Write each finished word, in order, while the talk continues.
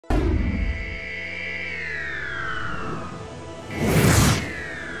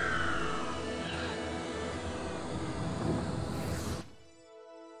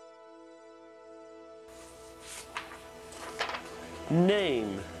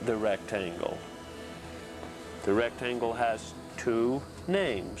Name the rectangle. The rectangle has two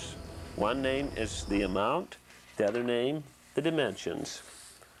names. One name is the amount, the other name, the dimensions.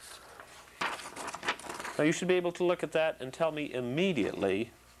 Now you should be able to look at that and tell me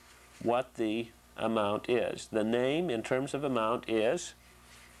immediately what the amount is. The name in terms of amount is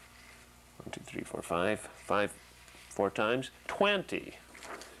 1, 2, 3, 4, 5, 4 times 20.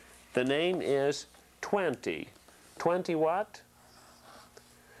 The name is 20. 20 what?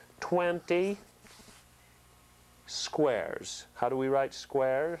 20 squares. How do we write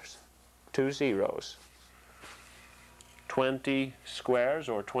squares? 2 zeros. 20 squares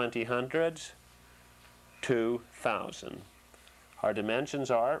or 20 hundreds, 2,000. Our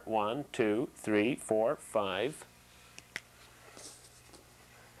dimensions are 1, 2, 3, 4, 5.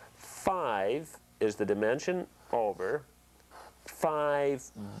 5 is the dimension over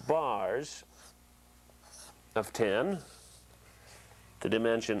 5 bars of 10. The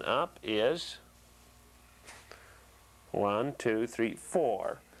dimension up is 1, 2, 3,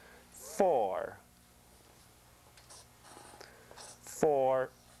 4. 4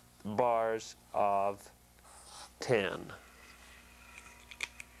 bars of 10.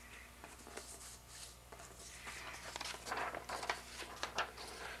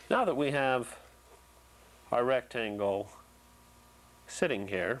 Now that we have our rectangle sitting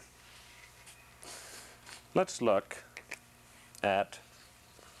here, let's look at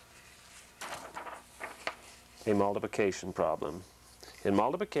a multiplication problem. In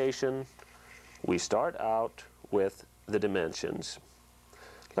multiplication, we start out with the dimensions.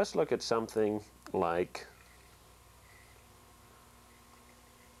 Let's look at something like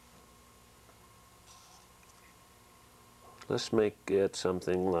let's make it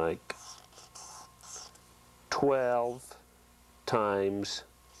something like 12 times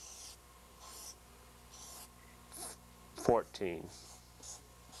 14.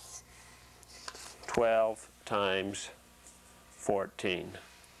 12 times 14.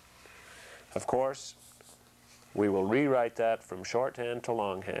 Of course, we will rewrite that from shorthand to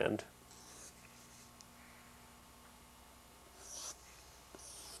longhand.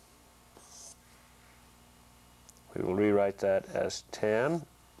 We will rewrite that as 10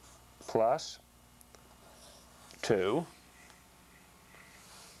 plus 2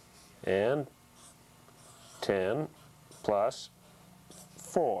 and 10 plus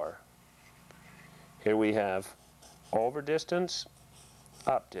 4. Here we have over distance,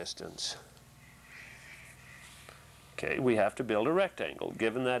 up distance. Okay, we have to build a rectangle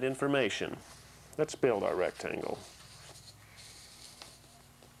given that information. Let's build our rectangle.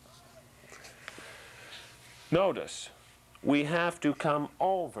 Notice, we have to come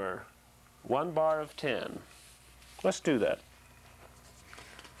over 1 bar of 10. Let's do that.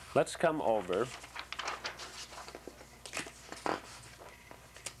 Let's come over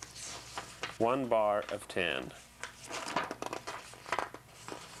 1 bar of 10.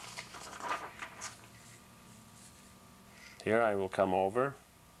 Here I will come over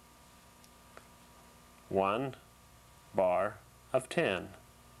 1 bar of 10.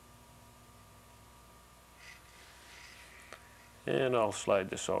 And I'll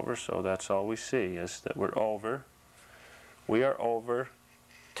slide this over so that's all we see is that we are over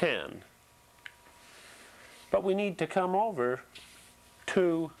 10. But we need to come over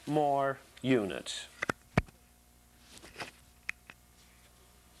 2 more units.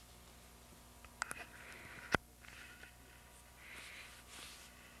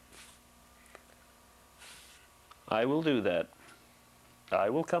 I will do that. I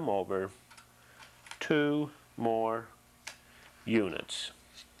will come over 2 more units.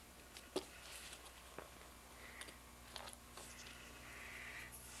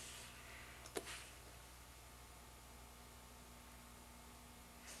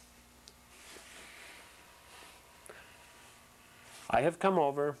 I have come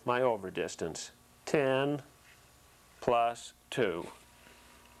over my over distance, 10 plus 2.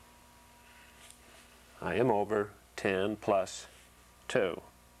 I am over 10 plus 2.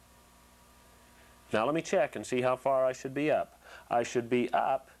 Now let me check and see how far I should be up. I should be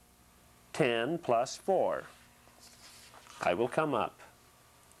up 10 plus 4. I will come up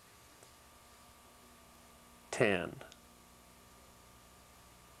 10.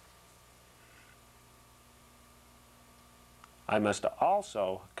 I must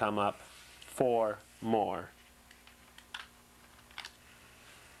also come up 4 more.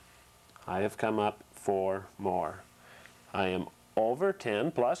 I have come up 4 more. I am over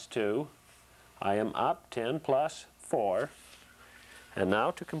 10 plus 2. I am up 10 plus 4. And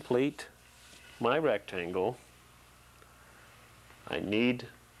now to complete my rectangle, I need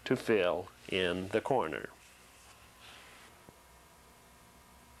to fill in the corner.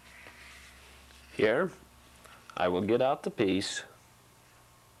 Here, I will get out the piece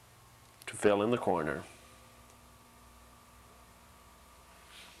to fill in the corner.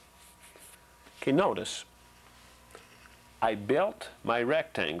 Okay, notice, I built my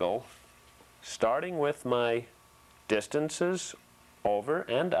rectangle starting with my distances over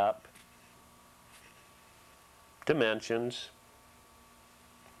and up, dimensions,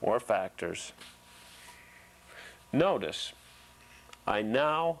 or factors. Notice, I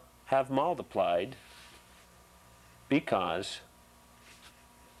now have multiplied because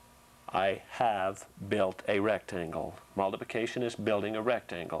I have built a rectangle. Multiplication is building a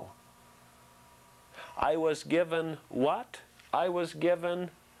rectangle. I was given what? I was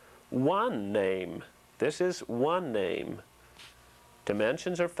given one name. This is one name.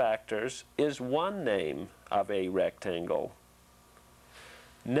 Dimensions or factors is one name of a rectangle.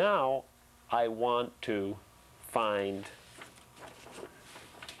 Now I want to find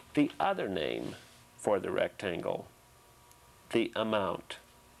the other name for the rectangle, the amount.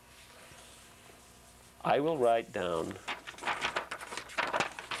 I will write down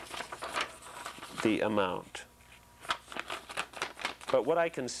the amount. But what I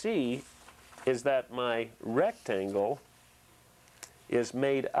can see is that my rectangle is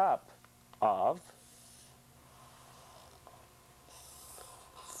made up of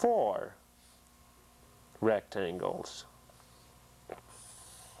 4 rectangles.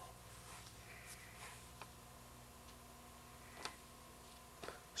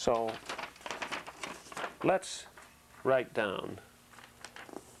 So let's write down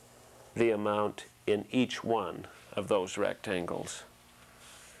the amount in each one of those rectangles.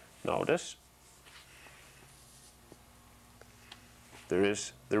 Notice there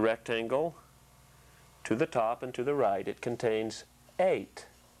is the rectangle to the top and to the right. It contains 8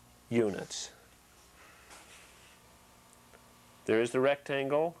 units. There is the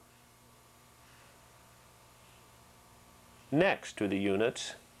rectangle next to the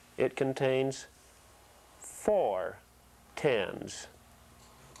units. It contains 4 tens.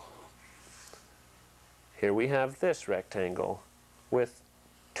 Here we have this rectangle with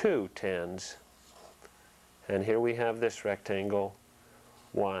 2 tens. And here we have this rectangle,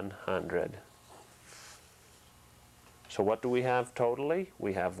 100. So what do we have totally?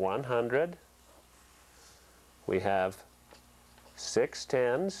 We have 100. We have 6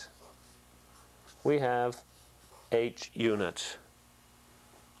 tens. We have 8 units.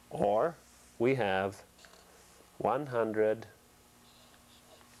 Or we have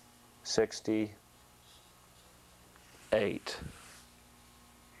 168.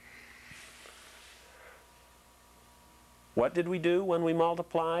 What did we do when we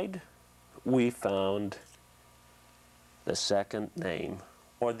multiplied? We found the second name,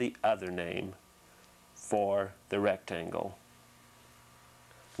 or the other name, for the rectangle.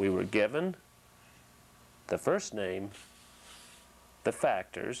 We were given the first name, the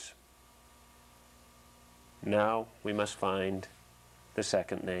factors. Now we must find the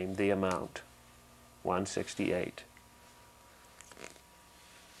second name, the amount, 168.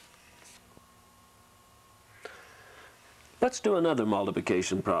 Let's do another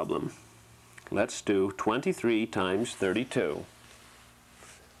multiplication problem. Let's do 23 times 32.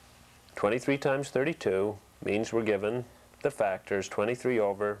 23 times 32 means we're given the factors 23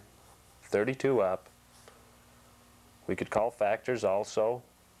 over, 32 up. We could call factors also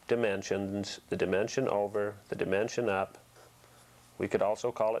dimensions, the dimension over, the dimension up. We could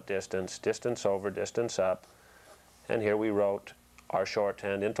also call it distance, distance over, distance up. And here we wrote our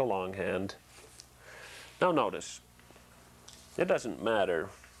shorthand into longhand. Now notice, it doesn't matter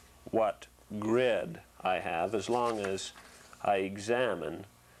what grid I have as long as I examine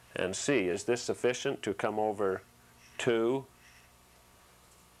and see, is this sufficient to come over 2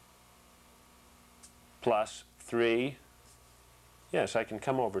 plus 3? Yes, I can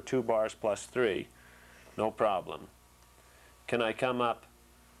come over 2 bars plus 3, no problem. Can I come up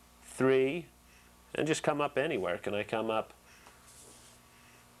 3 and just come up anywhere? Can I come up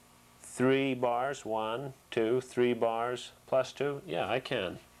 3 bars, 1, 2, 3 bars plus 2? Yeah, I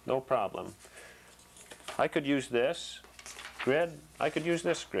can, no problem. I could use this grid, I could use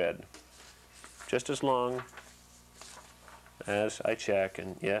this grid, just as long as I check,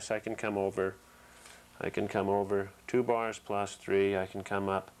 and yes, I can come over 2 bars plus 3, I can come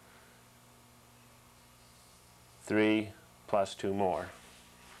up 3 plus 2 more.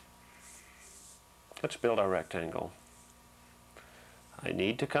 Let's build our rectangle. I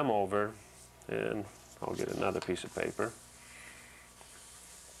need to come over, and I'll get another piece of paper.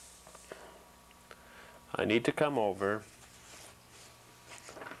 I need to come over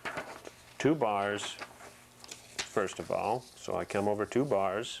 2 bars first of all, so I come over 2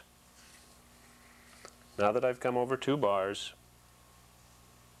 bars. Now that I've come over 2 bars,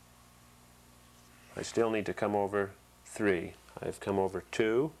 I still need to come over 3. I've come over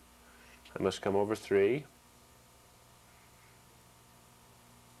 2. I must come over 3.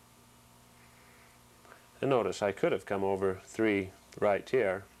 And notice I could have come over 3 right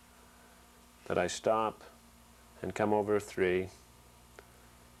here, but I stop and come over 3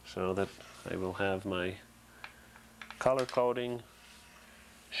 so that I will have my color coding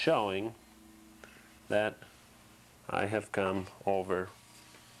showing that I have come over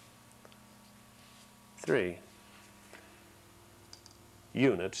 3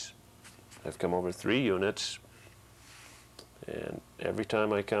 units. I've come over 3 units, and every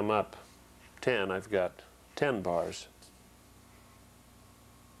time I come up 10, I've got 10 bars.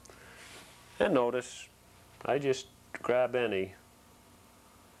 And notice I just grab any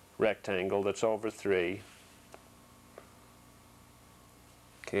rectangle that's over 3.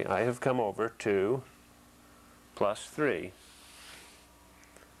 Okay, I have come over 2 plus 3.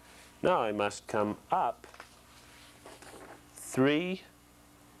 Now I must come up 3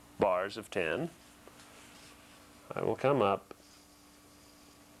 bars of 10. I will come up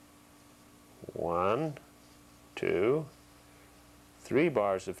 1, 2, 3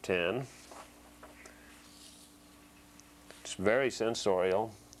 bars of 10. It's very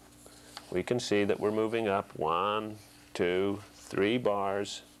sensorial. We can see that we're moving up 1, 2, 3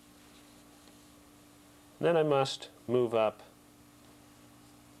 bars. Then I must move up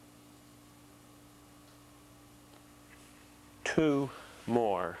 2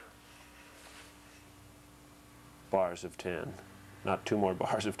 more bars of 10. Not 2 more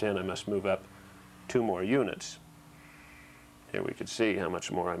bars of 10, I must move up 2 more units. Here we could see how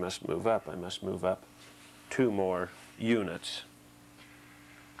much more I must move up. I must move up 2 more units.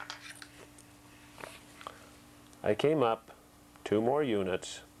 I came up 2 more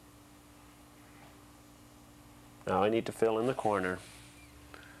units. Now I need to fill in the corner.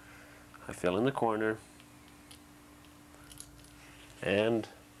 I fill in the corner, and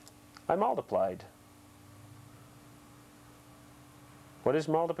I multiplied. What is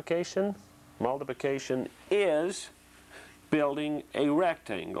multiplication? Multiplication is building a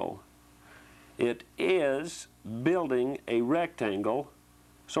rectangle. It is building a rectangle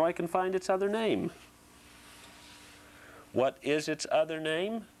so I can find its other name. What is its other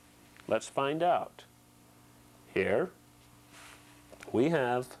name? Let's find out. Here we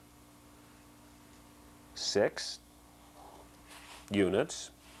have 6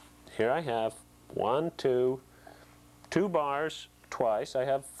 units. Here I have 1, 2 bars twice. I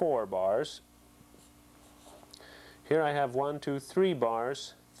have 4 bars. Here I have 1, 2, 3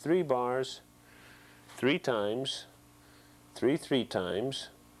 bars, 3 bars, 3 times, 3 times,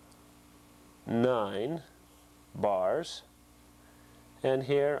 9 bars. And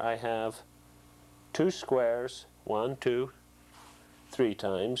here I have 2 squares, 1, 2, 3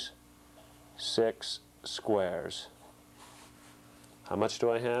 times, 6 squares. How much do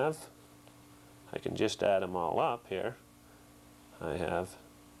I have? I can just add them all up here. I have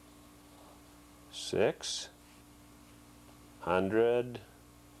 6, 100,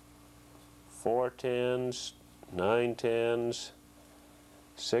 4 tens, 9 tens,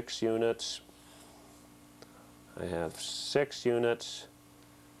 6 units. I have 6 units,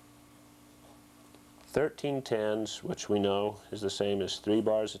 13 tens, which we know is the same as 3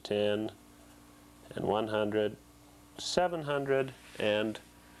 bars of 10, and 100,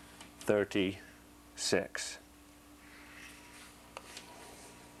 736.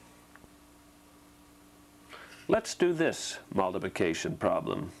 Let's do this multiplication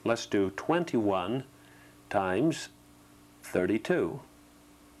problem. Let's do 21 times 32.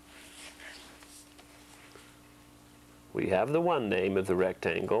 We have the 1 name of the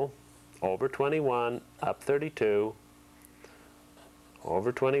rectangle, over 21, up 32,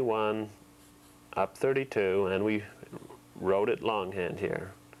 over 21, up 32, and we wrote it longhand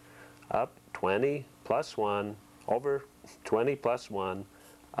here. Up 20 plus 1, over 20 plus 1,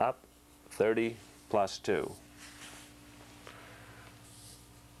 up 30 plus 2.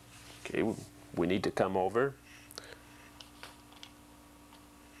 Okay, we need to come over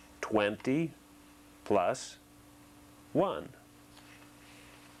 20 plus 1.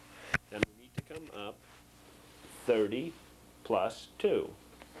 And we need to come up 30 plus 2.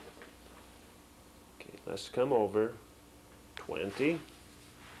 Okay, let's come over 20.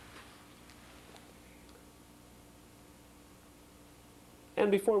 And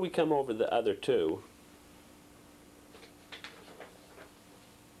before we come over the other 2,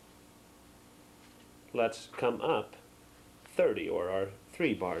 let's come up 30, or our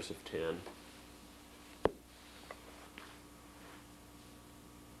 3 bars of 10.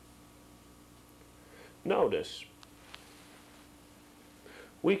 notice,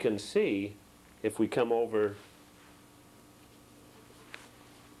 we can see if we come over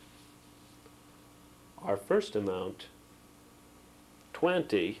our first amount,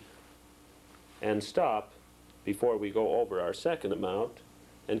 20, and stop before we go over our second amount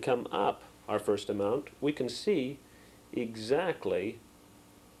and come up our first amount, we can see exactly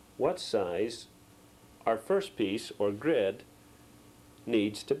what size our first piece or grid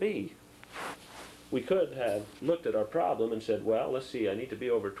needs to be. We could have looked at our problem and said, well, let's see, I need to be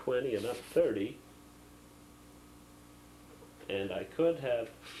over 20 and up 30, and I could have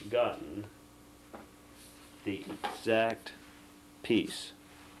gotten the exact piece.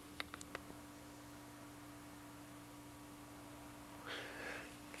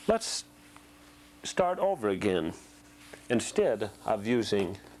 Let's start over again. Instead of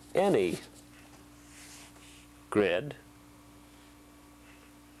using any grid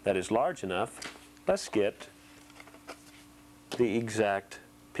that is large enough, let's get the exact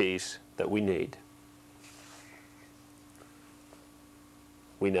piece that we need.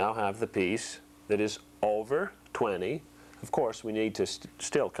 We now have the piece that is over 20. Of course, we need to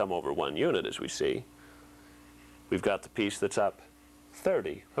still come over 1 unit, as we see. We've got the piece that's up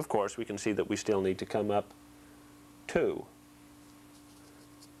 30. Of course, we can see that we still need to come up 2.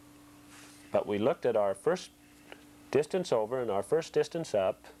 But we looked at our first distance over and our first distance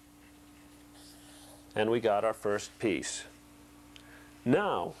up, and we got our first piece.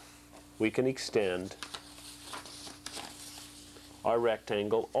 Now we can extend our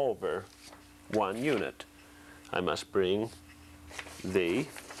rectangle over 1 unit. I must bring the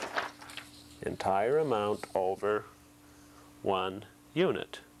entire amount over 1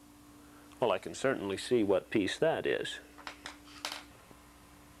 unit. Well, I can certainly see what piece that is.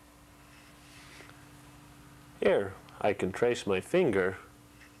 Here, I can trace my finger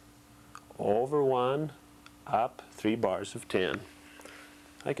over 1, up 3 bars of 10.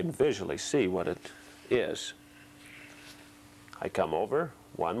 I can visually see what it is. I come over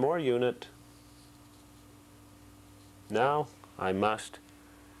 1 more unit. Now I must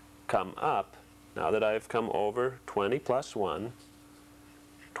come up, now that I've come over 20 plus 1,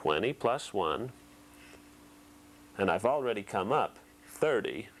 20 plus 1, and I've already come up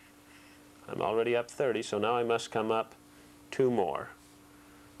 30. I'm already up 30, so now I must come up 2 more.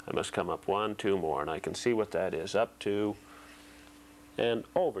 I must come up 1, 2 more, and I can see what that is, up 2 and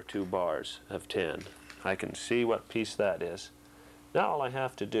over 2 bars of 10. I can see what piece that is. Now all I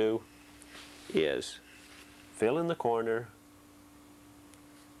have to do is fill in the corner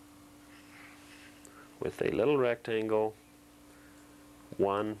with a little rectangle,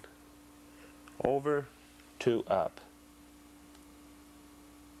 1 over, 2 up.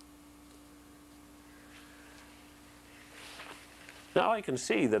 Now I can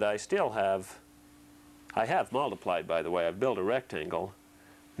see that I have multiplied, by the way. I've built a rectangle.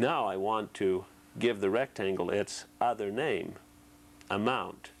 Now I want to give the rectangle its other name,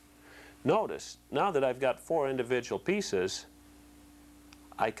 amount. Notice, now that I've got 4 individual pieces,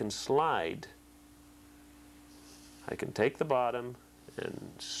 I can slide. I can take the bottom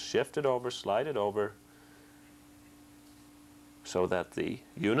and shift it over, slide it over, so that the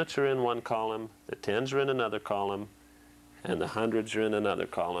units are in one column, the tens are in another column, and the hundreds are in another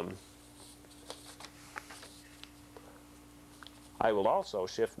column. I will also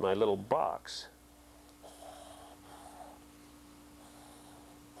shift my little box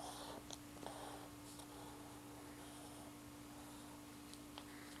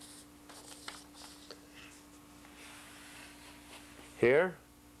here.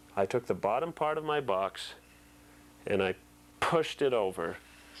 I took the bottom part of my box and I pushed it over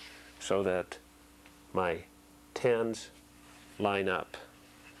so that my tens line up.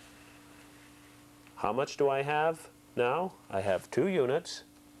 How much do I have now? I have 2 units,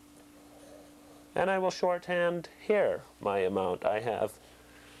 and I will shorthand here my amount. I have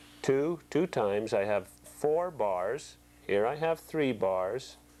 2 times. I have 4 bars. Here I have 3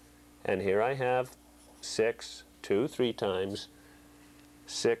 bars, and here I have 6, 2, 3 times,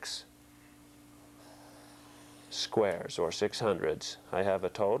 6 squares, or 600s. I have a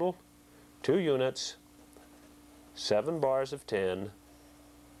total 2 units, 7 bars of 10,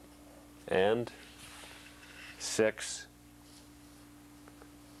 and 6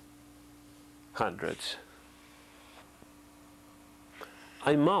 hundredths.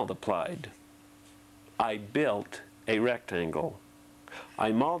 I multiplied. I built a rectangle.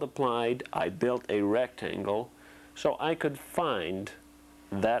 I multiplied, I built a rectangle, so I could find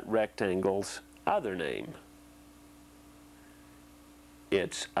that rectangle's other name.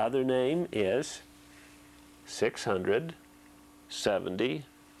 Its other name is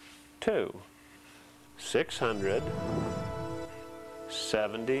 672.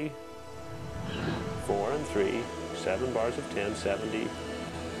 670, 4 and 3, 7 bars of 10,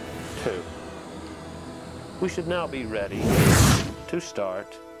 72. We should now be ready to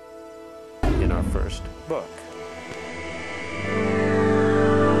start in our first book.